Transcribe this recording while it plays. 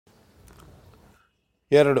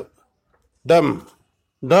2 ಡಮ್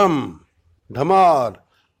ಢಮ್ ಢಮಾರ್.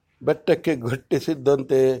 ಬೆಟ್ಟಕ್ಕೆ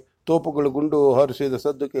ಘಟ್ಟಿಸಿದ್ದಂತೆ ತೋಪುಗಳು ಗುಂಡು ಹಾರಿಸಿದ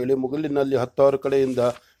ಸದ್ದು ಕೇಳಿ ಮುಗಿಲಿನಲ್ಲಿ 10 ಕಡೆಯಿಂದ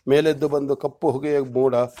ಮೇಲೆದ್ದು ಬಂದು ಕಪ್ಪು ಹೊಗೆಯ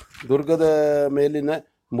ಮೋಡ ದುರ್ಗದ ಮೇಲಿನ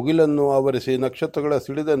ಮುಗಿಲನ್ನು ಆವರಿಸಿ ನಕ್ಷತ್ರಗಳು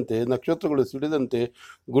ಸಿಡಿದಂತೆ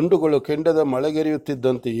ಗುಂಡುಗಳು ಕೆಂಡದ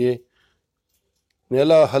ಮಳೆಗೆರೆಯುತ್ತಿದ್ದಂತೆಯೇ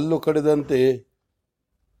ನೆಲ ಹಲ್ಲು ಕಡಿದಂತೆ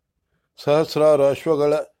ಸಹಸ್ರಾರು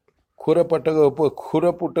ಅಶ್ವಗಳ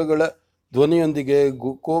ಖುರಪುಟಗಳ ಧ್ವನಿಯೊಂದಿಗೆ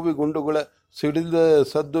ಕೋವಿ ಗುಂಡುಗಳ ಸಿಡಿದ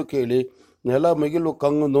ಸದ್ದು ಕೇಳಿ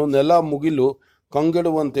ನೆಲ ಮುಗಿಲು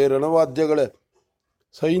ಕಂಗೆಡುವಂತೆ ರಣವಾದ್ಯಗಳ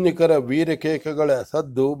ಸೈನಿಕರ ವೀರಕೇಕಗಳ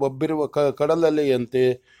ಸದ್ದು ಬಬ್ಬಿರುವ ಕಡಲಲೆಯಂತೆ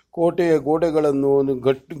ಕೋಟೆಯ ಗೋಡೆಗಳನ್ನು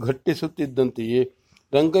ಘಟ್ಟಿಸುತ್ತಿದ್ದಂತೆಯೇ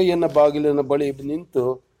ರಂಗಯ್ಯನ ಬಾಗಿಲಿನ ಬಳಿ ನಿಂತು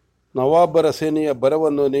ನವಾಬರ ಸೇನೆಯ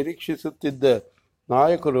ಬರವನ್ನು ನಿರೀಕ್ಷಿಸುತ್ತಿದ್ದ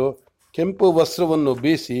ನಾಯಕರು ಕೆಂಪು ವಸ್ತ್ರವನ್ನು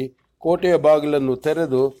ಬೀಸಿ ಕೋಟೆಯ ಬಾಗಿಲನ್ನು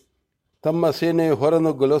ತೆರೆದು ತಮ್ಮ ಸೇನೆಯ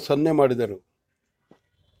ಹೊರನುಗ್ಗಲು ಸನ್ನೆ ಮಾಡಿದರು.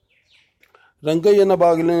 ರಂಗಯ್ಯನ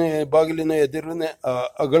ಬಾಗಿಲಿನ ಎದುರಿನ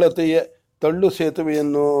ಅಗಳತೆಯ ತಳ್ಳು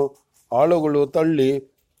ಸೇತುವೆಯನ್ನು ಆಳುಗಳು ತಳ್ಳಿ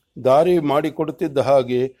ದಾರಿ ಮಾಡಿಕೊಡುತ್ತಿದ್ದ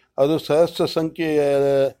ಹಾಗೆ ಅದು ಸಹಸ್ರ ಸಂಖ್ಯೆಯ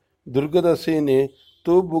ದುರ್ಗದ ಸೇನೆ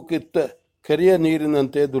ತೂಬುಕಿತ್ತ ಕೆರೆಯ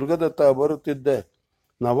ನೀರಿನಂತೆ ದುರ್ಗದತ್ತ ಬರುತ್ತಿದ್ದ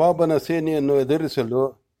ನವಾಬನ ಸೇನೆಯನ್ನು ಎದುರಿಸಲು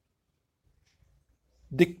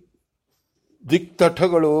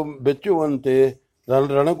ದಿಕ್ತಟಗಳು ಬೆಚ್ಚುವಂತೆ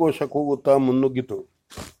ರಣಘೋಷ ಕೂಗುತ್ತಾ ಮುನ್ನುಗ್ಗಿತು.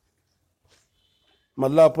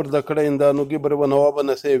 ಮಲ್ಲಾಪುರದ ಕಡೆಯಿಂದ ನುಗ್ಗಿ ಬರುವ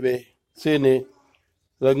ನವಾಬನ ಸೇನೆ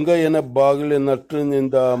ರಂಗಯ್ಯನ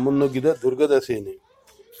ಬಾಗಿಲಿನಟ್ಟಿನಿಂದ ಮುನ್ನುಗ್ಗಿದ ದುರ್ಗದ ಸೇನೆ.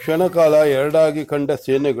 ಕ್ಷಣಕಾಲ ಎರಡಾಗಿ ಕಂಡ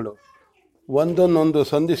ಸೇನೆಗಳು ಒಂದನ್ನೊಂದು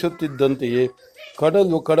ಸಂಧಿಸುತ್ತಿದ್ದಂತೆಯೇ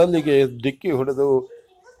ಕಡಲಿಗೆ ಡಿಕ್ಕಿ ಹೊಡೆದು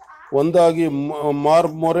ಒಂದಾಗಿ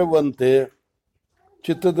ಮಾರ್ಮೊರೆವಂತೆ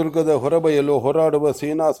ಚಿತ್ರದುರ್ಗದ ಹೊರಬಯಲು ಹೋರಾಡುವ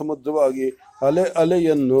ಸೇನಾ ಸಮುದ್ರವಾಗಿ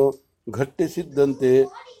ಅಲೆಯನ್ನು ಘಟ್ಟಿಸಿದ್ದಂತೆ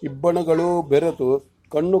ಇಬ್ಬಣಗಳು ಬೆರೆತು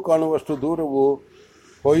ಕಣ್ಣು ಕಾಣುವಷ್ಟು ದೂರವು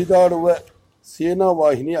ಹೊಯ್ದಾಡುವ ಸೇನಾ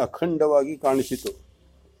ವಾಹಿನಿ ಅಖಂಡವಾಗಿ ಕಾಣಿಸಿತು.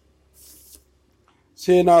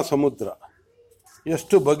 ಸೇನಾ ಸಮುದ್ರ.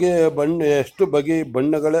 ಎಷ್ಟು ಬಗೆಯ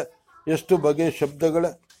ಬಣ್ಣಗಳ, ಎಷ್ಟು ಬಗೆಯ ಶಬ್ದಗಳ,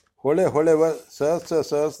 ಹೊಳೆವ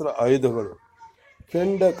ಸಹಸ್ರ ಆಯುಧಗಳು,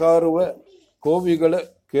 ಕೆಂಡ ಕಾರುವ ಕೋವಿಗಳ,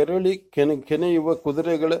 ಕೆರಳಿ ಕೆನೆಯುವ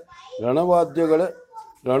ಕುದುರೆಗಳ, ರಣವಾದ್ಯಗಳ,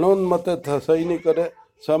 ರಣೋನ್ಮತ್ತ ಸೈನಿಕರ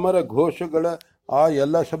ಸಮರ ಘೋಷಗಳ ಆ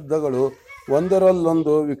ಎಲ್ಲ ಶಬ್ದಗಳು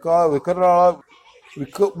ಒಂದರಲ್ಲೊಂದು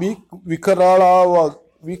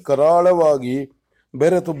ವಿಕರಾಳವಾಗಿ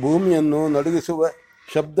ಬೆರೆತು ಭೂಮಿಯನ್ನು ನಡುಗಿಸುವ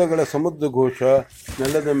ಶಬ್ದಗಳ ಸಮುದ್ರ ಘೋಷ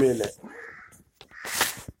ನೆಲದ ಮೇಲೆ.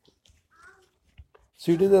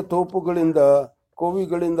 ಸಿಡಿದ ತೋಪುಗಳಿಂದ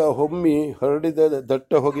ಕೋವಿಗಳಿಂದ ಹೊಮ್ಮಿ ಹರಡಿದ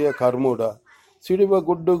ದಟ್ಟ ಹೊಗೆಯ ಕಾರ್ಮೋಡ, ಸಿಡಿವ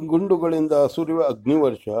ಗುಂಡುಗಳಿಂದ ಸುರಿವ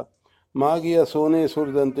ಅಗ್ನಿವರ್ಷ, ಮಾಗಿಯ ಸೋನೆ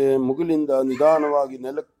ಸುರಿದಂತೆ ಮುಗಿಲಿಂದ ನಿಧಾನವಾಗಿ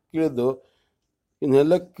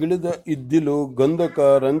ನೆಲಕ್ಕಿಳಿದ ಇದ್ದಿಲು, ಗಂಧಕ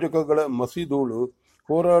ರಂಜಕಗಳ ಮಸಿಧೂಳು,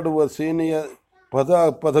 ಹೋರಾಡುವ ಸೇನೆಯ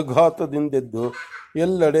ಪದಘಾತದಿಂದೆದ್ದು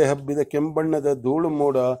ಎಲ್ಲೆಡೆ ಹಬ್ಬಿದ ಕೆಂಬಣ್ಣದ ಧೂಳು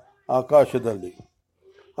ಮೋಡ ಆಕಾಶದಲ್ಲಿ.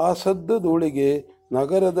 ಆ ಸದ್ದು ಧೂಳಿಗೆ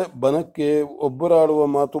ನಗರದ ಬನಕ್ಕೆ ಒಬ್ಬರಾಡುವ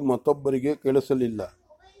ಮಾತು ಮತ್ತೊಬ್ಬರಿಗೆ ಕೇಳಿಸಲಿಲ್ಲ.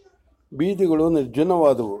 ಬೀದಿಗಳು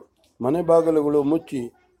ನಿರ್ಜನವಾದವು. ಮನೆ ಬಾಗಿಲುಗಳು ಮುಚ್ಚಿ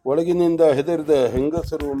ಒಳಗಿನಿಂದ ಹೆದರಿದ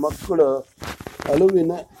ಹೆಂಗಸರು ಮಕ್ಕಳ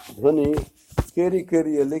ಅಳುವಿನ ಧ್ವನಿ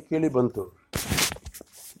ಕೇರಿಯಲ್ಲಿ ಕೇಳಿಬಂತು.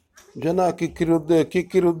 ಜನ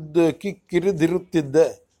ಕಿಕ್ಕಿರಿದಿರುತ್ತಿದ್ದ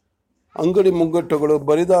ಅಂಗಡಿ ಮುಂಗಟ್ಟುಗಳು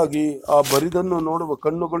ಬರಿದಾಗಿ ಆ ಬರಿದನ್ನು ನೋಡುವ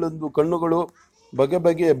ಕಣ್ಣುಗಳು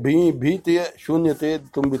ಬಗೆಬಗೆಯ ಭೀತಿಯ ಶೂನ್ಯತೆ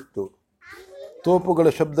ತುಂಬಿತ್ತು. ತೋಪುಗಳ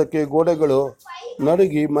ಶಬ್ದಕ್ಕೆ ಗೋಡೆಗಳು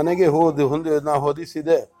ನಡುಗಿ ಮನೆಗೆ ಹೊದಿಸಿದ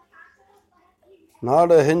ನಾಡ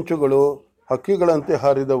ಹೆಂಚುಗಳು ಹಕ್ಕಿಗಳಂತೆ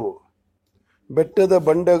ಹಾರಿದವು. ಬೆಟ್ಟದ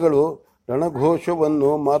ಬಂಡೆಗಳು ರಣಘೋಷವನ್ನು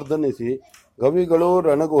ಮಾರ್ದನಿಸಿ ಗವಿಗಳು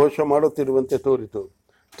ರಣಘೋಷ ಮಾಡುತ್ತಿರುವಂತೆ ತೋರಿತು.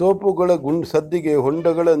 ತೋಪುಗಳ ಸದ್ದಿಗೆ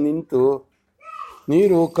ಹೊಂಡಗಳ ನಿಂತು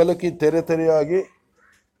ನೀರು ಕಲಕಿ ತೆರೆಯಾಗಿ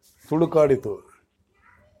ತುಳುಕಾಡಿತು.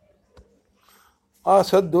 ಆ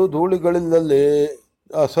ಸದ್ದು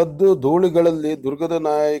ಧೂಳಿಗಳಲ್ಲಿ ದುರ್ಗದ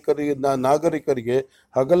ನಾಗರಿಕರಿಗೆ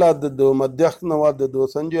ಹಗಲಾದದ್ದು, ಮಧ್ಯಾಹ್ನವಾದದ್ದು,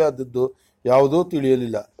 ಸಂಜೆಯಾದದ್ದು ಯಾವುದೂ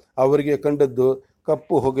ತಿಳಿಯಲಿಲ್ಲ. ಅವರಿಗೆ ಕಂಡದ್ದು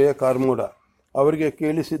ಕಪ್ಪು ಹೊಗೆಯ ಕಾರ್ಮೋಡ. ಅವರಿಗೆ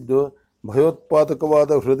ಕೇಳಿಸಿದ್ದು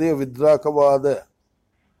ಭಯೋತ್ಪಾದಕವಾದ, ಹೃದಯ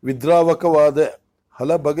ವಿದ್ರಾವಕವಾದ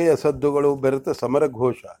ಹಲಬಗೆಯ ಸದ್ದುಗಳು ಬೆರೆತ ಸಮರ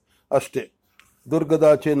ಘೋಷ ಅಷ್ಟೇ.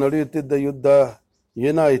 ದುರ್ಗದಾಚೆ ನಡೆಯುತ್ತಿದ್ದ ಯುದ್ಧ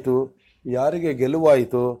ಏನಾಯಿತು, ಯಾರಿಗೆ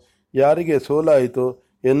ಗೆಲುವಾಯಿತು, ಯಾರಿಗೆ ಸೋಲಾಯಿತು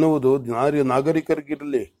ಎನ್ನುವುದು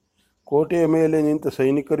ನಾಗರಿಕರಿಗಿರಲಿ, ಕೋಟೆಯ ಮೇಲೆ ನಿಂತ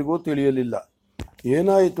ಸೈನಿಕರಿಗೂ ತಿಳಿಯಲಿಲ್ಲ.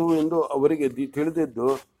 ಏನಾಯಿತು ಎಂದು ಅವರಿಗೆ ತಿಳಿದಿದ್ದು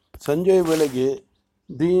ಸಂಜೆಯ ವೇಳೆಗೆ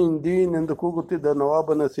ದೀನ್ ಎಂದು ಕೂಗುತ್ತಿದ್ದ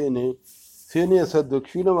ನವಾಬನ ಸೇನೆಯ ಸದ್ದು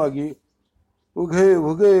ಕ್ಷೀಣವಾಗಿ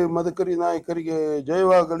ಉಘೆ ಮದಕರಿ ನಾಯಕರಿಗೆ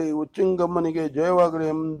ಜಯವಾಗಲಿ, ಉಚ್ಚಂಗಮ್ಮನಿಗೆ ಜಯವಾಗಲಿ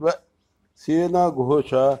ಎಂಬ ಸೇನಾ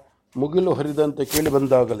ಘೋಷ ಮುಗಿಲು ಹರಿದಂತೆ ಕೇಳಿ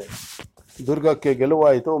ಬಂದಾಗಲೇ ದುರ್ಗಕ್ಕೆ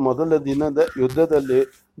ಗೆಲುವಾಯಿತು. ಮೊದಲ ದಿನದ ಯುದ್ಧದಲ್ಲಿ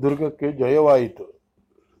ದುರ್ಗಕ್ಕೆ ಜಯವಾಯಿತು.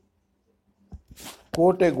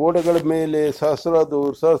 ಕೋಟೆ ಗೋಡೆಗಳ ಮೇಲೆ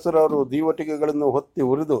ಸಹಸ್ರಾರು ದೀವಟಿಕೆಗಳನ್ನು ಹೊತ್ತಿ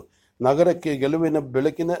ಉರಿದು ನಗರಕ್ಕೆ ಗೆಲುವಿನ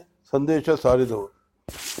ಬೆಳಕಿನ ಸಂದೇಶ ಸಾರಿದವು.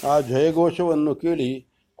 ಆ ಜಯಘೋಷವನ್ನು ಕೇಳಿ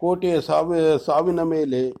ಕೋಟೆಯ ಸಾವಿನ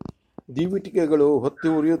ಮೇಲೆ ದೀವಟಿಕೆಗಳು ಹೊತ್ತಿ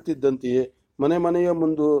ಉರಿಯುತ್ತಿದ್ದಂತೆಯೇ ಮನೆ ಮನೆಯ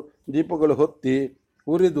ಮುಂದೆ ದೀಪಗಳು ಹೊತ್ತಿ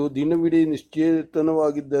ಉರಿದು ದಿನವಿಡೀ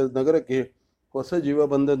ನಿಶ್ಚೇತನವಾಗಿದ್ದ ನಗರಕ್ಕೆ ಹೊಸ ಜೀವ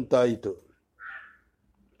ಬಂದಂತಾಯಿತು.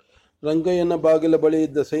 ರಂಗಯ್ಯನ ಬಾಗಿಲ ಬಳಿ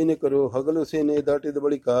ಇದ್ದ ಸೈನಿಕರು ಹಗಲು ಸೇನೆ ದಾಟಿದ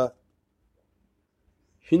ಬಳಿಕ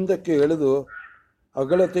ಹಿಂದಕ್ಕೆ ಎಳೆದು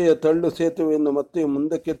ಅಗಲತೆಯ ತಳ್ಳು ಸೇತುವೆಯನ್ನು ಮತ್ತೆ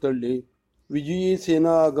ಮುಂದಕ್ಕೆ ತಳ್ಳಿ ವಿಜಯೀ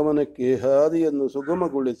ಸೇನಾ ಆಗಮನಕ್ಕೆ ಹಾದಿಯನ್ನು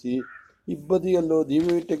ಸುಗಮಗೊಳಿಸಿ ಇಬ್ಬದಿಯಲ್ಲೂ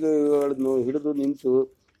ದೀವಟಿಕೆಗಳನ್ನು ಹಿಡಿದು ನಿಂತು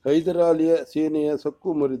ಹೈದರಾಲಿಯ ಸೇನೆಯ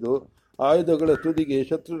ಸೊಕ್ಕು ಮುರಿದು ಆಯುಧಗಳ ತುದಿಗೆ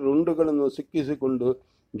ಶತ್ರು ರುಂಡುಗಳನ್ನು ಸಿಕ್ಕಿಸಿಕೊಂಡು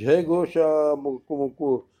ಜಯಘೋಷ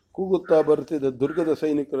ಕೂಗುತ್ತಾ ಬರುತ್ತಿದ್ದ ದುರ್ಗದ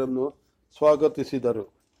ಸೈನಿಕರನ್ನು ಸ್ವಾಗತಿಸಿದರು.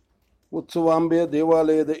 ಉತ್ಸವಾಂಬೆಯ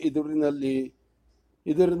ದೇವಾಲಯದ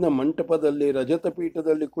ಎದುರಿನ ಮಂಟಪದಲ್ಲಿ ರಜತ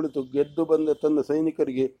ಪೀಠದಲ್ಲಿ ಕುಳಿತು ಗೆದ್ದು ಬಂದ ತನ್ನ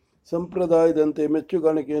ಸೈನಿಕರಿಗೆ ಸಂಪ್ರದಾಯದಂತೆ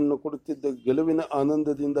ಮೆಚ್ಚುಗಾಣಿಕೆಯನ್ನು ಕೊಡುತ್ತಿದ್ದ ಗೆಲುವಿನ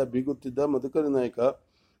ಆನಂದದಿಂದ ಬೀಗುತ್ತಿದ್ದ ಮದಕರಿ ನಾಯಕ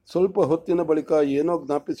ಸ್ವಲ್ಪ ಹೊತ್ತಿನ ಬಳಿಕ ಏನೋ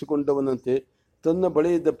ಜ್ಞಾಪಿಸಿಕೊಂಡವನಂತೆ ತನ್ನ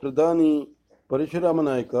ಬಳಿಯಿದ್ದ ಪ್ರಧಾನಿ ಪರಶುರಾಮ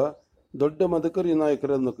ನಾಯಕ ದೊಡ್ಡ ಮದಕರಿ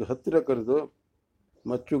ನಾಯಕರನ್ನು ಹತ್ತಿರ ಕರೆದು,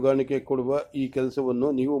 ಮಚ್ಚುಗಾಣಿಕೆ ಕೊಡುವ ಈ ಕೆಲಸವನ್ನು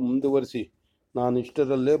ನೀವು ಮುಂದುವರಿಸಿ,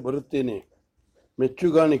 ನಾನಿಷ್ಟರಲ್ಲೇ ಬರುತ್ತೇನೆ.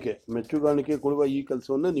 ಮೆಚ್ಚುಗಾಣಿಕೆ ಕೊಡುವ ಈ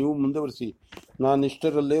ಕೆಲಸವನ್ನು ನೀವು ಮುಂದುವರಿಸಿ,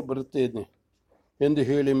 ನಾನಿಷ್ಟರಲ್ಲೇ ಬರುತ್ತೇನೆ ಎಂದು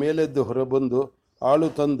ಹೇಳಿ ಮೇಲೆದ್ದು ಹೊರಬಂದು ಆಳು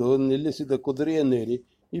ತಂದು ನಿಲ್ಲಿಸಿದ ಕುದುರೆಯನ್ನೇರಿ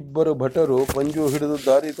ಇಬ್ಬರು ಭಟರು ಪಂಜು ಹಿಡಿದು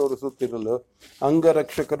ದಾರಿ ತೋರಿಸುತ್ತಿರಲು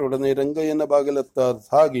ಅಂಗರಕ್ಷಕರೊಡನೆ ರಂಗಯ್ಯನ ಬಾಗಿಲತ್ತ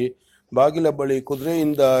ಸಾಗಿ ಬಾಗಿಲ ಬಳಿ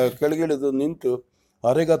ಕುದುರೆಯಿಂದ ಕೆಳಗಿಳಿದು ನಿಂತು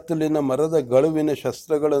ಅರೆಗತ್ತಲಿನ ಮರದ ಗಳುವಿನ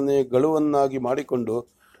ಶಸ್ತ್ರಗಳನ್ನೇ ಗಳುವನ್ನಾಗಿ ಮಾಡಿಕೊಂಡು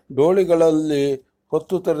ಡೋಳಿಗಳಲ್ಲಿ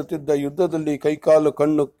ಹೊತ್ತು ತರುತ್ತಿದ್ದ ಯುದ್ಧದಲ್ಲಿ ಕೈಕಾಲು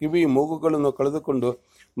ಕಣ್ಣು ಕಿವಿ ಮೂಗುಗಳನ್ನು ಕಳೆದುಕೊಂಡು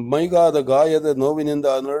ಮೈಗಾದ ಗಾಯದ ನೋವಿನಿಂದ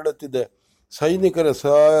ನರಳುತ್ತಿದ್ದ ಸೈನಿಕರ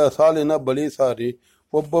ಸಾಲಿನ ಬಳಿ ಸಾರಿ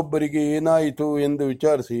ಒಬ್ಬೊಬ್ಬರಿಗೆ ಏನಾಯಿತು ಎಂದು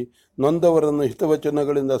ವಿಚಾರಿಸಿ ನೊಂದವರನ್ನು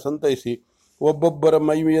ಹಿತವಚನಗಳಿಂದ ಸಂತೈಸಿ ಒಬ್ಬೊಬ್ಬರ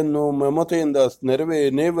ಮೈಯನ್ನು ಮಮತೆಯಿಂದ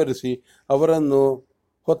ನೇವರಿಸಿ ಅವರನ್ನು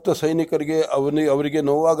ಹೊತ್ತ ಸೈನಿಕರಿಗೆ ಅವರಿಗೆ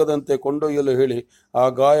ನೋವಾಗದಂತೆ ಕೊಂಡೊಯ್ಯಲು ಹೇಳಿ ಆ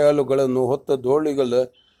ಗಾಯಾಳುಗಳನ್ನು ಹೊತ್ತ ದೋಳಿಗಳ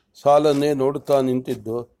ಸಾಲನ್ನೇ ನೋಡುತ್ತಾ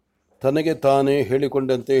ನಿಂತಿದ್ದು ತನಗೆ ತಾನೇ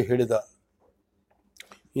ಹೇಳಿಕೊಂಡಂತೆ ಹೇಳಿದ,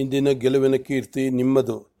 ಇಂದಿನ ಗೆಲುವಿನ ಕೀರ್ತಿ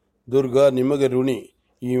ನಿಮ್ಮದು, ದುರ್ಗ ನಿಮಗೆ ಋಣಿ.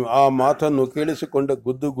 ಆ ಮಾತನ್ನು ಕೇಳಿಸಿಕೊಂಡ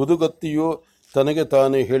ಗುದುಗತ್ತಿಯೂ ತನಗೆ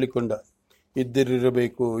ತಾನೇ ಹೇಳಿಕೊಂಡ,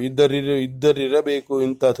 ಇದ್ದರಿರಬೇಕು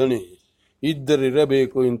ಇಂಥ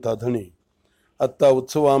ಧಣಿ. ಅತ್ತ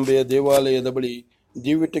ಉತ್ಸವಾಂಬೆಯ ದೇವಾಲಯದ ಬಳಿ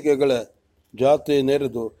ದೀವಟಿಕೆಗಳ ಜಾತ್ರೆ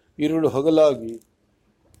ನೆರೆದು ഇരുಳು ಹಗಲಾಗಿ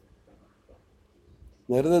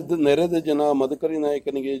ನೆರೆದ ಜನ ಮದಕರಿ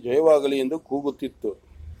ನಾಯಕನಿಗೆ ಜಯವಾಗಲಿ ಎಂದು ಕೂಗುತ್ತಿತ್ತು.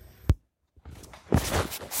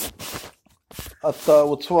 ಅತ್ತ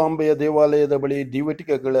ಉತ್ಸವಾಂಬೆಯ ದೇವಾಲಯದ ಬಳಿ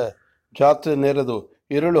ದೀವಟಿಕೆಗಳ ಜಾತ್ರೆ ನೆರೆದು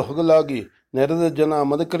ഇരുಳು ಹಗಲಾಗಿ ನೆರೆದ ಜನ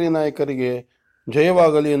ಮದಕರಿ ನಾಯಕರಿಗೆ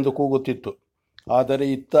ಜಯವಾಗಲಿ ಎಂದು ಕೂಗುತ್ತಿತ್ತು. ಆದರೆ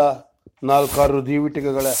ಇತ್ತ 4-6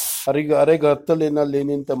 ದೀವಟಿಕೆಗಳ ಅರೆಗತ್ತಲಿನಲ್ಲಿ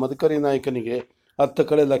ನಿಂತ ಮದಕರಿ ನಾಯಕನಿಗೆ ಅತ್ತ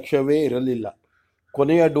ಕಡೆ ಲಕ್ಷ್ಯವೇ ಇರಲಿಲ್ಲ.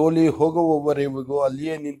 ಕೊನೆಯ ಡೋಲಿ ಹೋಗುವವರೆಗೂ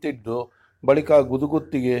ಅಲ್ಲಿಯೇ ನಿಂತಿದ್ದು ಬಳಿಕ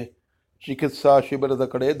ಗುದುಗುತ್ತಿಗೆ ಚಿಕಿತ್ಸಾ ಶಿಬಿರದ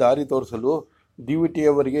ಕಡೆ ದಾರಿ ತೋರಿಸಲು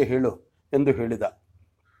ದೀವಟಿಯವರಿಗೆ ಹೇಳು ಎಂದು ಹೇಳಿದ.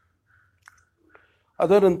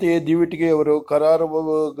 ಅದರಂತೆಯೇ ದೀವಟಿಗೆಯವರು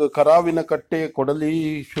ಕರಾವಿನ ಕಟ್ಟೆ ಕೊಡಲಿ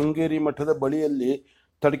ಶೃಂಗೇರಿ ಮಠದ ಬಳಿಯಲ್ಲಿ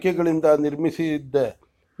ತಡಿಕೆಗಳಿಂದ ನಿರ್ಮಿಸಿದ್ದ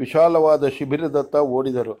ವಿಶಾಲವಾದ ಶಿಬಿರದತ್ತ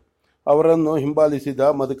ಓಡಿದರು. ಅವರನ್ನು ಹಿಂಬಾಲಿಸಿದ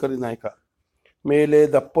ಮದಕರಿ ನಾಯಕ. ಮೇಲೆ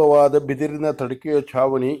ದಪ್ಪವಾದ ಬಿದಿರಿನ ತಡಿಕೆಯ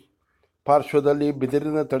ಛಾವಣಿ, ಪಾರ್ಶ್ವದಲ್ಲಿ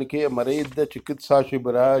ಬಿದಿರಿನ ತಡಿಕೆಯ ಮರೆಯಿದ್ದ ಚಿಕಿತ್ಸಾ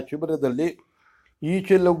ಶಿಬಿರದಲ್ಲಿ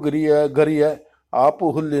ಈಚಲು ಗರಿಯ ಆಪು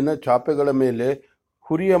ಹುಲ್ಲಿನ ಚಾಪೆಗಳ ಮೇಲೆ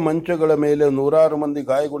ಹುರಿಯ ಮಂಚಗಳ ಮೇಲೆ 100 ಮಂದಿ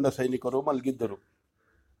ಗಾಯಗೊಂಡ ಸೈನಿಕರು ಮಲಗಿದ್ದರು.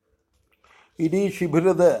 ಇಡೀ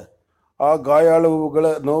ಶಿಬಿರದ ಆ ಗಾಯಾಳುಗಳ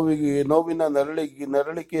ನೋವಿನ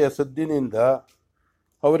ನರಳಿಕೆಯ ಸದ್ದಿನಿಂದ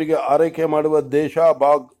ಅವರಿಗೆ ಆರೈಕೆ ಮಾಡುವ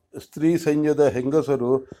ದೇಶಾಬಾಗ್ ಸ್ತ್ರೀ ಸೈನ್ಯದ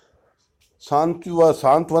ಹೆಂಗಸರು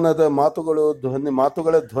ಸಾಂತ್ವನದ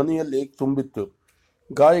ಮಾತುಗಳ ಧ್ವನಿಯಲ್ಲಿ ತುಂಬಿತ್ತು.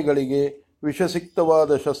 ಗಾಯಗಳಿಗೆ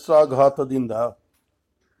ವಿಷಸಿಕ್ತವಾದ ಶಸ್ತ್ರಾಘಾತದಿಂದ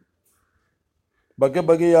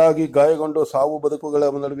ಬಗೆಬಗೆಯಾಗಿ ಗಾಯಗೊಂಡು ಸಾವು ಬದುಕುಗಳ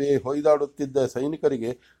ನಡುವೆ ಹೊಯ್ದಾಡುತ್ತಿದ್ದ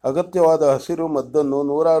ಸೈನಿಕರಿಗೆ ಅಗತ್ಯವಾದ ಹಸಿರು ಮದ್ದನ್ನು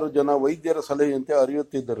 100 ಜನ ವೈದ್ಯರ ಸಲಹೆಯಂತೆ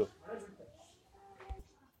ಅರಿಯುತ್ತಿದ್ದರು.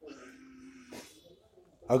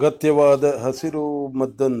 ಅಗತ್ಯವಾದ ಹಸಿರು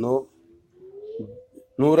ಮದ್ದನ್ನು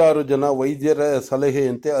 100 ಜನ ವೈದ್ಯರ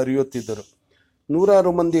ಸಲಹೆಯಂತೆ ಅರಿಯುತ್ತಿದ್ದರು.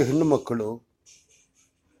 100 ಮಂದಿ ಹೆಣ್ಣು ಮಕ್ಕಳು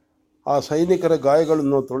ಆ ಸೈನಿಕರ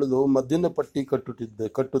ಗಾಯಗಳನ್ನು ತೊಳೆದು ಮದ್ದಿನ ಪಟ್ಟಿ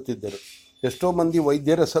ಕಟ್ಟುತ್ತಿದ್ದರು. ಎಷ್ಟೋ ಮಂದಿ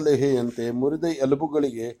ವೈದ್ಯರ ಸಲಹೆಯಂತೆ ಮುರಿದ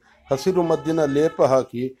ಎಲುಬುಗಳಿಗೆ ಹಸಿರು ಮದ್ದಿನ ಲೇಪ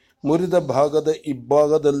ಹಾಕಿ ಮುರಿದ ಭಾಗದ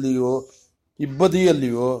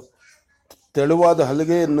ಇಬ್ಬದಿಯಲ್ಲಿಯೋ ತೆಳುವಾದ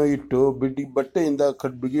ಹಲಗೆಯನ್ನು ಇಟ್ಟು ಬಟ್ಟೆಯಿಂದ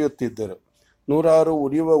ಬಿಗಿಯುತ್ತಿದ್ದರು. ನೂರಾರು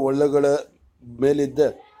ಉರಿಯುವ ಒಳ್ಳೆಗಳ ಮೇಲಿದ್ದ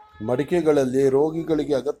ಮಡಿಕೆಗಳಲ್ಲಿ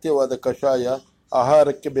ರೋಗಿಗಳಿಗೆ ಅಗತ್ಯವಾದ ಕಷಾಯ,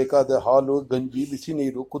 ಆಹಾರಕ್ಕೆ ಬೇಕಾದ ಹಾಲು, ಗಂಜಿ, ಬಿಸಿ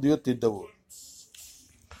ನೀರು ಕುದಿಯುತ್ತಿದ್ದವು.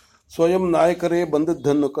 ಸ್ವಯಂ ನಾಯಕರೇ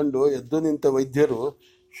ಬಂದದ್ದನ್ನು ಕಂಡು ಎದ್ದು ನಿಂತ ವೈದ್ಯರು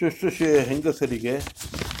ಶುಶ್ರೂಷೆಯ ಹೆಂಗಸರಿಗೆ,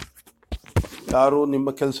 ಯಾರು ನಿಮ್ಮ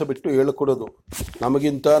ಕೆಲಸ ಬಿಟ್ಟು ಹೇಳಿಕೊಡೋದು,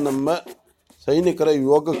 ನಮಗಿಂತ ನಮ್ಮ ಸೈನಿಕರ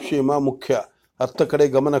ಯೋಗಕ್ಷೇಮ ಮುಖ್ಯ, ಅರ್ಥ ಕಡೆ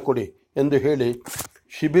ಗಮನ ಕೊಡಿ ಎಂದು ಹೇಳಿ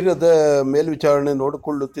ಶಿಬಿರದ ಮೇಲ್ವಿಚಾರಣೆ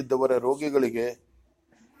ನೋಡಿಕೊಳ್ಳುತ್ತಿದ್ದವರ ರೋಗಿಗಳಿಗೆ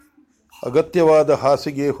ಅಗತ್ಯವಾದ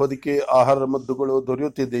ಹಾಸಿಗೆ, ಹೊದಿಕೆ, ಆಹಾರ ಮದ್ದುಗಳು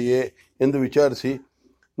ದೊರೆಯುತ್ತಿದೆಯೇ ಎಂದು ವಿಚಾರಿಸಿ,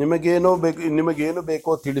 ನಿಮಗೇನು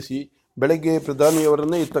ಬೇಕೋ ತಿಳಿಸಿ, ಬೆಳಗ್ಗೆ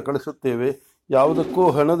ಪ್ರಧಾನಿಯವರನ್ನೇ ಇತ್ತ ಕಳಿಸುತ್ತೇವೆ, ಯಾವುದಕ್ಕೂ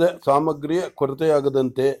ಹಣದ ಸಾಮಗ್ರಿಯ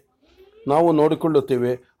ಕೊರತೆಯಾಗದಂತೆ ನಾವು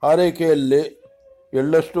ನೋಡಿಕೊಳ್ಳುತ್ತೇವೆ, ಆರೈಕೆಯಲ್ಲಿ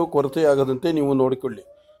ಎಳ್ಳಷ್ಟು ಕೊರತೆಯಾಗದಂತೆ ನೀವು ನೋಡಿಕೊಳ್ಳಿ,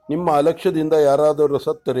 ನಿಮ್ಮ ಅಲಕ್ಷ್ಯದಿಂದ ಯಾರಾದರೂ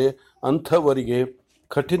ಸತ್ತರೆ ಅಂಥವರಿಗೆ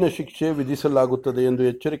ಕಠಿಣ ಶಿಕ್ಷೆ ವಿಧಿಸಲಾಗುತ್ತದೆ ಎಂದು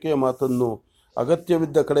ಎಚ್ಚರಿಕೆಯ ಮಾತನ್ನು,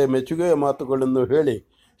 ಅಗತ್ಯವಿದ್ದ ಕಡೆ ಮೆಚ್ಚುಗೆಯ ಮಾತುಗಳನ್ನು ಹೇಳಿ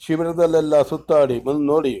ಶಿಬಿರದಲ್ಲೆಲ್ಲ ಸುತ್ತಾಡಿ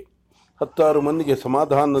ನೋಡಿ 10 ಮಂದಿಗೆ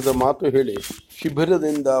ಸಮಾಧಾನದ ಮಾತು ಹೇಳಿ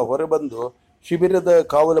ಶಿಬಿರದಿಂದ ಹೊರಬಂದು ಶಿಬಿರದ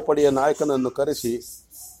ಕಾವಲು ಪಡೆಯ ನಾಯಕನನ್ನು ಕರೆಸಿ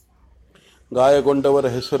ಗಾಯಗೊಂಡವರ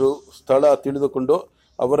ಹೆಸರು, ಸ್ಥಳ ತಿಳಿದುಕೊಂಡು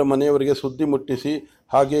ಅವರ ಮನೆಯವರಿಗೆ ಸುದ್ದಿ ಮುಟ್ಟಿಸಿ,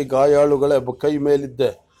 ಹಾಗೆ ಗಾಯಾಳುಗಳ ಕೈ ಮೇಲಿದ್ದ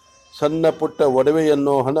ಸಣ್ಣ ಪುಟ್ಟ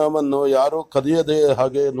ಒಡವೆಯನ್ನು, ಹಣವನ್ನು ಯಾರೂ ಕದಿಯದೆ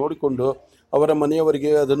ಹಾಗೆ ನೋಡಿಕೊಂಡು ಅವರ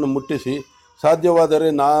ಮನೆಯವರಿಗೆ ಅದನ್ನು ಮುಟ್ಟಿಸಿ, ಸಾಧ್ಯವಾದರೆ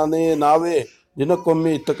ನಾವೇ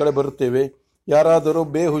ದಿನಕ್ಕೊಮ್ಮೆ ಇತ್ತ ಕಡೆ ಬರುತ್ತೇವೆ, ಯಾರಾದರೂ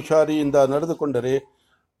ಬೇಹುಷಾರಿಯಿಂದ ನಡೆದುಕೊಂಡರೆ,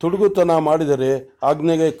 ತುಡುಗುತನ ಮಾಡಿದರೆ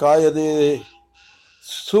ಆಜ್ಞೆಗೆ ಕಾಯದೆ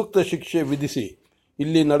ಸೂಕ್ತ ಶಿಕ್ಷೆ ವಿಧಿಸಿ,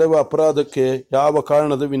 ಇಲ್ಲಿ ನಡೆಯುವ ಅಪರಾಧಕ್ಕೆ ಯಾವ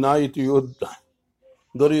ಕಾರಣದ ವಿನಾಯಿತಿಯೂ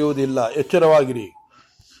ದೊರೆಯುವುದಿಲ್ಲ, ಎಚ್ಚರವಾಗಿರಿ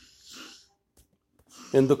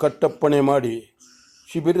ಎಂದು ಕಟ್ಟಪ್ಪಣೆ ಮಾಡಿ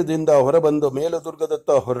ಶಿಬಿರದಿಂದ ಹೊರಬಂದು ಮೇಲದುರ್ಗದತ್ತ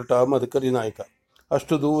ಹೊರಟ ಮದಕರಿ ನಾಯಕ.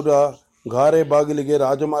 ಅಷ್ಟು ದೂರ ಗಾರೆ ಬಾಗಿಲಿಗೆ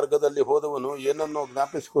ರಾಜಮಾರ್ಗದಲ್ಲಿ ಹೋದವನು ಏನನ್ನೋ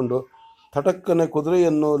ಜ್ಞಾಪಿಸಿಕೊಂಡು ತಟಕ್ಕನೆ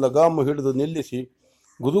ಕುದುರೆಯನ್ನು ಲಗಾಮು ಹಿಡಿದು ನಿಲ್ಲಿಸಿ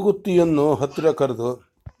ಗುದುಗುತ್ತಿಯನ್ನು ಹತ್ತಿರ ಕರೆದು,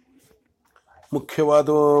 ಮುಖ್ಯವಾದ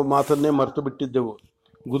ಮಾತನ್ನೇ ಮರೆತು ಬಿಟ್ಟಿದ್ದೆವು,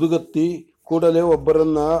 ಗುದುಗತ್ತಿ ಕೂಡಲೇ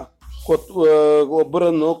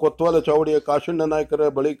ಒಬ್ಬರನ್ನು ಕೊತ್ವಾಲ ಚಾವಡಿಯ ಕಾಶಣ್ಣ ನಾಯಕರ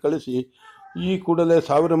ಬಳಿ ಕಳಿಸಿ, ಈ ಕೂಡಲೇ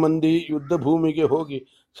 1000 ಮಂದಿ ಯುದ್ಧ ಭೂಮಿಗೆ ಹೋಗಿ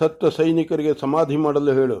ಸತ್ತ ಸೈನಿಕರಿಗೆ ಸಮಾಧಿ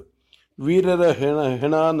ಮಾಡಲು ಹೇಳು. ವೀರರ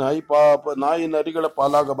ಹೆಣ ನಾಯಿ ನರಿಗಳ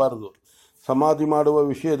ಪಾಲಾಗಬಾರದು. ಸಮಾಧಿ ಮಾಡುವ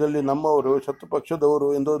ವಿಷಯದಲ್ಲಿ ನಮ್ಮವರು ಶತ್ರುಪಕ್ಷದವರು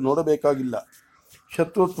ಎಂದು ನೋಡಬೇಕಾಗಿಲ್ಲ.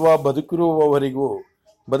 ಶತ್ರುತ್ವ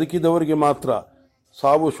ಬದುಕಿದವರಿಗೆ ಮಾತ್ರ.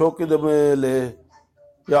 ಸಾವು ಶೋಕಿದ ಮೇಲೆ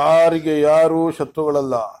ಯಾರೂ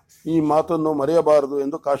ಶತ್ರುಗಳಲ್ಲ. ಈ ಮಾತನ್ನು ಮರೆಯಬಾರದು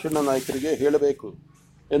ಎಂದು ಕಾಶಣ್ಣ ನಾಯಕರಿಗೆ ಹೇಳಬೇಕು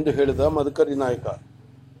ಎಂದು ಹೇಳಿದ ಮದಕರಿ ನಾಯಕ.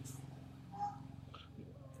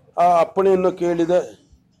 ಆ ಅಪ್ಪಣೆಯನ್ನು ಕೇಳಿದ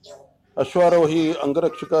ಅಶ್ವಾರೋಹಿ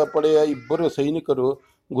ಅಂಗರಕ್ಷಕ ಪಡೆಯ 2 ಸೈನಿಕರು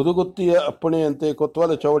ಗುದುಗುತ್ತಿಯ ಅಪ್ಪಣೆಯಂತೆ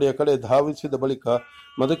ಕೊತ್ವಾಲ ಚಾವಡಿಯ ಕಡೆ ಧಾವಿಸಿದ ಬಳಿಕ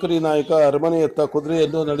ಮದಕರಿ ನಾಯಕ ಅರಮನೆಯತ್ತ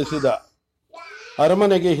ಕುದುರೆಯನ್ನು ನಡೆಸಿದ.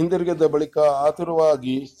 ಅರಮನೆಗೆ ಹಿಂದಿರುಗಿದ ಬಳಿಕ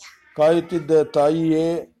ಆತುರವಾಗಿ ಕಾಯುತ್ತಿದ್ದ ತಾಯಿಗೆ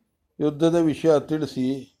ಯುದ್ಧದ ವಿಷಯ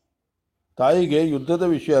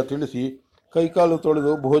ತಿಳಿಸಿ ಕೈಕಾಲು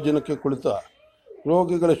ತೊಳೆದು ಭೋಜನಕ್ಕೆ ಕುಳಿತ.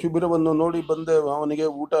 ರೋಗಿಗಳ ಶಿಬಿರವನ್ನು ನೋಡಿ ಬಂದ ಅವನಿಗೆ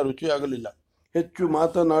ಊಟ ರುಚಿಯಾಗಲಿಲ್ಲ. ಹೆಚ್ಚು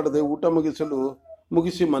ಮಾತನಾಡದೆ ಊಟ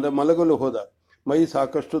ಮುಗಿಸಿ ಮಲಗಲು ಹೋದ. ಮೈ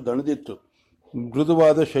ಸಾಕಷ್ಟು ದಣದಿತ್ತು.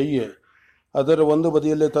 ಮೃದುವಾದ ಶಯ್ಯೆ, ಅದರ ಒಂದು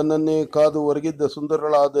ಬದಿಯಲ್ಲೇ ತನ್ನನ್ನೇ ಕಾದು ಹೊರಗಿದ್ದ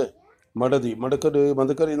ಸುಂದರಳಾದ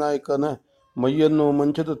ಮದಕರಿ ನಾಯಕನ ಮೈಯನ್ನು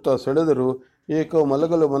ಮಂಚದತ್ತ ಸೆಳೆದರೂ ಏಕೋ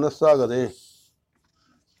ಮಲಗಲು ಮನಸ್ಸಾಗದೆ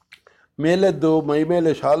ಮೇಲೆದ್ದು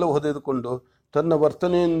ಮೈಮೇಲೆ ಶಾಲು ಹೊದೆದುಕೊಂಡು ತನ್ನ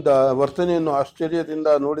ವರ್ತನೆಯನ್ನು ಆಶ್ಚರ್ಯದಿಂದ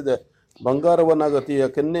ನೋಡಿದ ಬಂಗಾರವನಾಗತಿಯ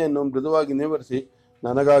ಕೆನ್ನೆಯನ್ನು ಮೃದುವಾಗಿ ನೇವರಿಸಿ,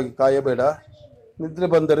 ನನಗಾಗಿ ಕಾಯಬೇಡ, ನಿದ್ರೆ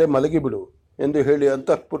ಬಂದರೆ ಮಲಗಿಬಿಡು ಎಂದು ಹೇಳಿ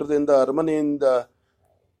ಅಂತಃಪುರದಿಂದ ಅರಮನೆಯಿಂದ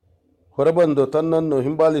ಹೊರಬಂದು ತನ್ನನ್ನು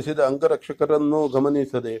ಹಿಂಬಾಲಿಸಿದ ಅಂಗರಕ್ಷಕರನ್ನೂ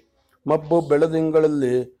ಗಮನಿಸದೆ ಮಬ್ಬು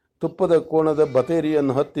ಬೆಳದಿಂಗಳಲ್ಲಿ ತುಪ್ಪದ ಕೋಣದ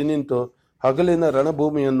ಬತೇರಿಯನ್ನು ಹತ್ತಿ ನಿಂತು ಹಗಲಿನ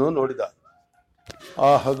ರಣಭೂಮಿಯನ್ನು ನೋಡಿದ.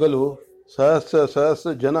 ಆ ಹಗಲು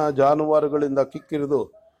ಸಹಸ್ರ ಜನ ಜಾನುವಾರುಗಳಿಂದ ಕಿಕ್ಕಿರಿದು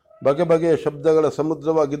ಬಗೆ ಬಗೆಯ ಶಬ್ದಗಳ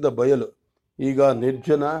ಸಮುದ್ರವಾಗಿದ್ದ ಬಯಲು ಈಗ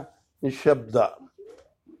ನಿರ್ಜನ, ನಿಶ್ಶಬ್ದ.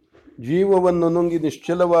 ಜೀವವನ್ನು ನುಂಗಿ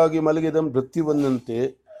ನಿಶ್ಚಲವಾಗಿ ಮಲಗಿದ ಮೃತ್ಯುವನ್ನಂತೆ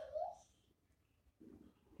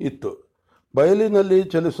ಇತ್ತು. ಬಯಲಿನಲ್ಲಿ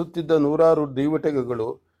ಚಲಿಸುತ್ತಿದ್ದ 100 ದೀವಟೆಗಳು,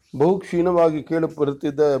 ಬಹು ಕ್ಷೀಣವಾಗಿ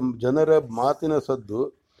ಕೇಳಿಬರುತ್ತಿದ್ದ ಜನರ ಮಾತಿನ ಸದ್ದು,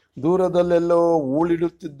 ದೂರದಲ್ಲೆಲ್ಲೋ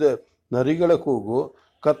ಊಳಿಡುತ್ತಿದ್ದ ನರಿಗಳ ಕೂಗು,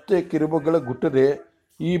 ಕತ್ತೆ ಕಿರುಬಗಳ ಗುಟರೆ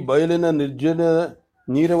ಈ ಬಯಲಿನ ನಿರ್ಜನ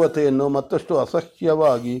ನೀರವತೆಯನ್ನು ಮತ್ತಷ್ಟು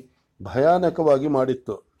ಅಸಹ್ಯವಾಗಿ ಭಯಾನಕವಾಗಿ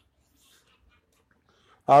ಮಾಡಿತ್ತು.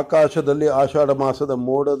 ಆಕಾಶದಲ್ಲಿ ಆಷಾಢ ಮಾಸದ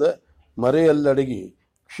ಮೋಡದ ಮರೆಯಲ್ಲಡಗಿ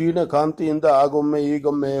ಕ್ಷೀಣ ಕಾಂತಿಯಿಂದ ಆಗೊಮ್ಮೆ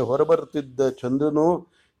ಈಗೊಮ್ಮೆ ಹೊರಬರುತ್ತಿದ್ದ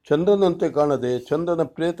ಚಂದ್ರನಂತೆ ಕಾಣದೆ ಚಂದ್ರನ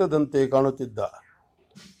ಪ್ರೇತದಂತೆ ಕಾಣುತ್ತಿದ್ದ.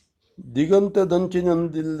 ದಿಗಂತ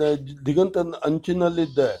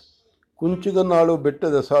ಅಂಚಿನಲ್ಲಿದ್ದ ಕುಂಚಿಗನಾಳು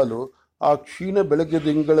ಬೆಟ್ಟದ ಸಾಲು ಆ ಕ್ಷೀಣ ಬೆಳಗ್ಗೆ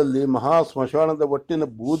ತಿಂಗಳಲ್ಲಿ ಮಹಾ ಸ್ಮಶಾನದ ಒಟ್ಟಿನ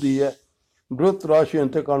ಬೂದಿಯ ಬೃಹತ್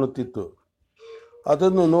ರಾಶಿಯಂತೆ ಕಾಣುತ್ತಿತ್ತು.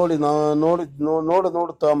 ಅದನ್ನು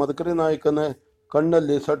ನೋಡುತ್ತಾ ಮದಕರಿ ನಾಯಕನ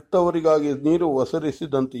ಕಣ್ಣಲ್ಲಿ ಸತ್ತವರಿಗಾಗಿ ನೀರು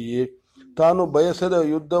ಒಸರಿಸಿದಂತೆಯೇ ತಾನು ಬಯಸದ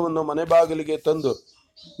ಯುದ್ಧವನ್ನು ಮನೆ ಬಾಗಿಲಿಗೆ ತಂದು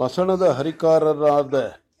ಮಸಣದ ಹರಿಕಾರರಾದ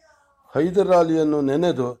ಹೈದರಾಲಿಯನ್ನು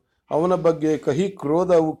ನೆನೆದು ಅವನ ಬಗ್ಗೆ ಕಹಿ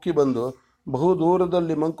ಕ್ರೋಧ ಉಕ್ಕಿ ಬಂದು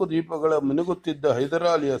ಬಹುದೂರದಲ್ಲಿ ಮಂಕುದೀಪಗಳ ಮಿನುಗುತ್ತಿದ್ದ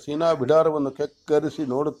ಹೈದರಾಲಿಯ ಸೇನಾ ಬಿಡಾರವನ್ನು ಕೆಕ್ಕರಿಸಿ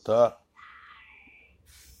ನೋಡುತ್ತಾ,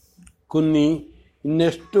 ಕುನ್ನಿ,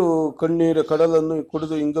 ಇನ್ನೆಷ್ಟು ಕಣ್ಣೀರ ಕಡಲನ್ನು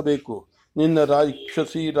ಕುಡಿದು ಇಂಗಬೇಕು ನಿನ್ನ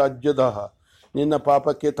ರಾಕ್ಷಸಿ ರಾಜ್ಯದಾಹ. ನಿನ್ನ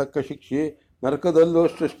ಪಾಪಕ್ಕೆ ತಕ್ಕ ಶಿಕ್ಷೆ ನರಕದಲ್ಲೂ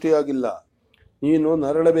ಸೃಷ್ಟಿಯಾಗಿಲ್ಲ. ನೀನು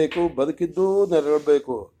ನರಳಬೇಕು, ಬದುಕಿದ್ದೂ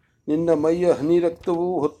ನರಳಬೇಕು. ನಿನ್ನ ಮೈಯ ಹನಿ ರಕ್ತವೂ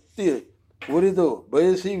ಹೊತ್ತಿ ಉರಿದು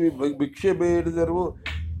ಬಯಸಿ ಭಿಕ್ಷೆ ಬೇಡಿದರೂ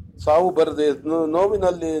ಸಾವು ಬರದೆ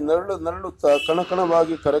ನೋವಿನಲ್ಲಿ ನರಳುತ್ತಾ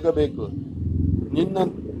ಕಣಕಣವಾಗಿ ಕರಗಬೇಕು.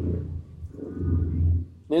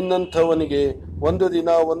 ನಿನ್ನಂಥವನಿಗೆ ಒಂದು ದಿನ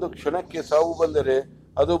ಒಂದು ಕ್ಷಣಕ್ಕೆ ಸಾವು ಬಂದರೆ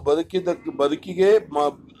ಅದು ಬದುಕಿಗೆ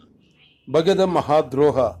ಬಗೆದ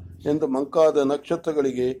ಮಹಾದ್ರೋಹ ಎಂದು ಮಂಕಾದ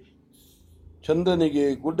ನಕ್ಷತ್ರಗಳಿಗೆ, ಚಂದ್ರನಿಗೆ,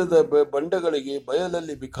 ಗುಡ್ಡದ ಬಂಡೆಗಳಿಗೆ,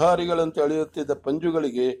 ಬಯಲಲ್ಲಿ ಭಿಕಾರಿಗಳಂತೆ ಅಳೆಯುತ್ತಿದ್ದ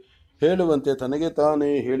ಪಂಜುಗಳಿಗೆ ಹೇಳುವಂತೆ ತನಗೆ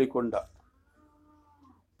ತಾನೇ ಹೇಳಿಕೊಂಡ.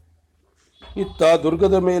 ಇತ್ತ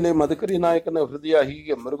ದುರ್ಗದ ಮೇಲೆ ಮದಕರಿ ನಾಯಕನ ಹೃದಯ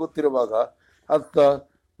ಹೀಗೆ ಮರುಗುತ್ತಿರುವಾಗ ಅತ್ತ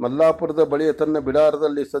ಮಲ್ಲಾಪುರದ ಬಳಿಯ ತನ್ನ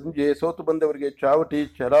ಬಿಡಾರದಲ್ಲಿ ಸಂಜೆ ಸೋತು ಬಂದವರಿಗೆ ಚಾವಟಿ,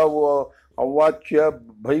 ಚರಾವು, ಅವಾಚ್ಯ,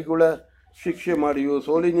 ಬೈಗುಳ ಶಿಕ್ಷೆ ಮಾಡಿಯೂ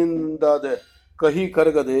ಸೋಲಿನಿಂದಾದ ಕಹಿ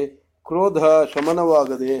ಕರಗದೆ, ಕ್ರೋಧ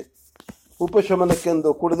ಶಮನವಾಗದೆ, ಉಪಶಮನಕ್ಕೆಂದು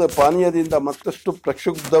ಕುಡಿದ ಪಾನೀಯದಿಂದ ಮತ್ತಷ್ಟು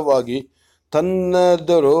ಪ್ರಕ್ಷುಬ್ಧವಾಗಿ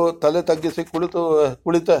ತನ್ನೆದುರು ತಲೆ ತಗ್ಗಿಸಿ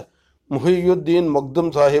ಕುಳಿತ ಮುಹಿಯುದ್ದೀನ್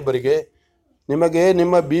ಮಗ್ದುಮ್ ಸಾಹೇಬರಿಗೆ, ನಿಮಗೆ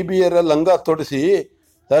ನಿಮ್ಮ ಬೀಬಿಯರ ಲಂಗ ತೊಡಿಸಿ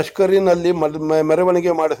ಲಷ್ಕರಿನಲ್ಲಿ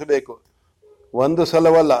ಮೆರವಣಿಗೆ ಮಾಡಿಸಬೇಕು. ಒಂದು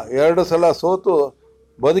ಸಲವಲ್ಲ, 2 ಸಲ ಸೋತು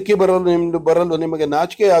ಬದುಕಿ ಬರಲು ನಿಮಗೆ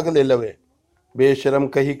ನಾಚಿಕೆ ಆಗಲಿಲ್ಲವೇ? ಬೇಶರಂ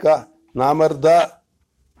ಕಹಿಕಾ, ನಾಮರ್ದ,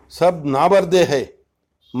 ಸಬ್ ನಾಬರ್ದೆ ಹೈ.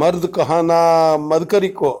 मर्द कहाना मदकरी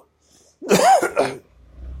को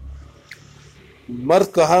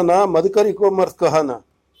मर्द कहाना.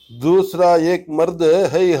 दूसरा एक मर्द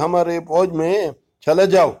है हमारे फौज में. चले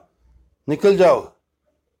जाओ, निकल जाओ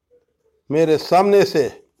मेरे सामने से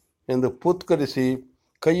ಎಂದು ಪೂತ್ಕರಿಸಿ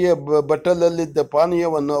ಕೈಯ ಬಟ್ಟಲಲ್ಲಿದ್ದ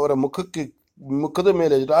ಪಾನೀಯವನ್ನು ಅವರ ಮುಖದ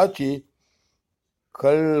ಮೇಲೆ ರಾಚಿ,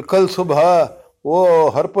 ಕಲ್ ಸುಬಹ ಓ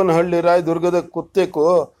ಹರಪನಹಳ್ಳಿ ರಾಯ್ ದುರ್ಗದ ಕುತ್ತೆಕೋ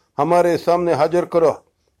ಹಮಾರೆ ಸಾಮ್ನೆ ಹಾಜರ್ ಕರೋ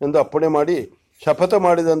ಎಂದು ಅಪ್ಪಣೆ ಮಾಡಿ ಶಪಥ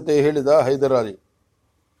ಮಾಡಿದಂತೆ ಹೇಳಿದ ಹೈದರಾಲಿ.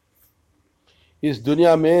 इस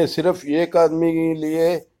दुनिया में सिर्फ एक आदमी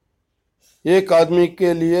के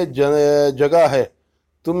लिए जगह है.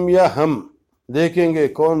 तुम या हम, देखेंगे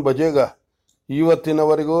कौन बजेगा.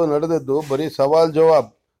 ಇವತ್ತಿನವರೆಗೂ ನಡೆದದ್ದು ಬರೀ ಸವಾಲ್ ಜವಾಬ್.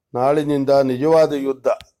 ನಾಳಿನಿಂದ ನಿಜವಾದ ಯುದ್ಧ.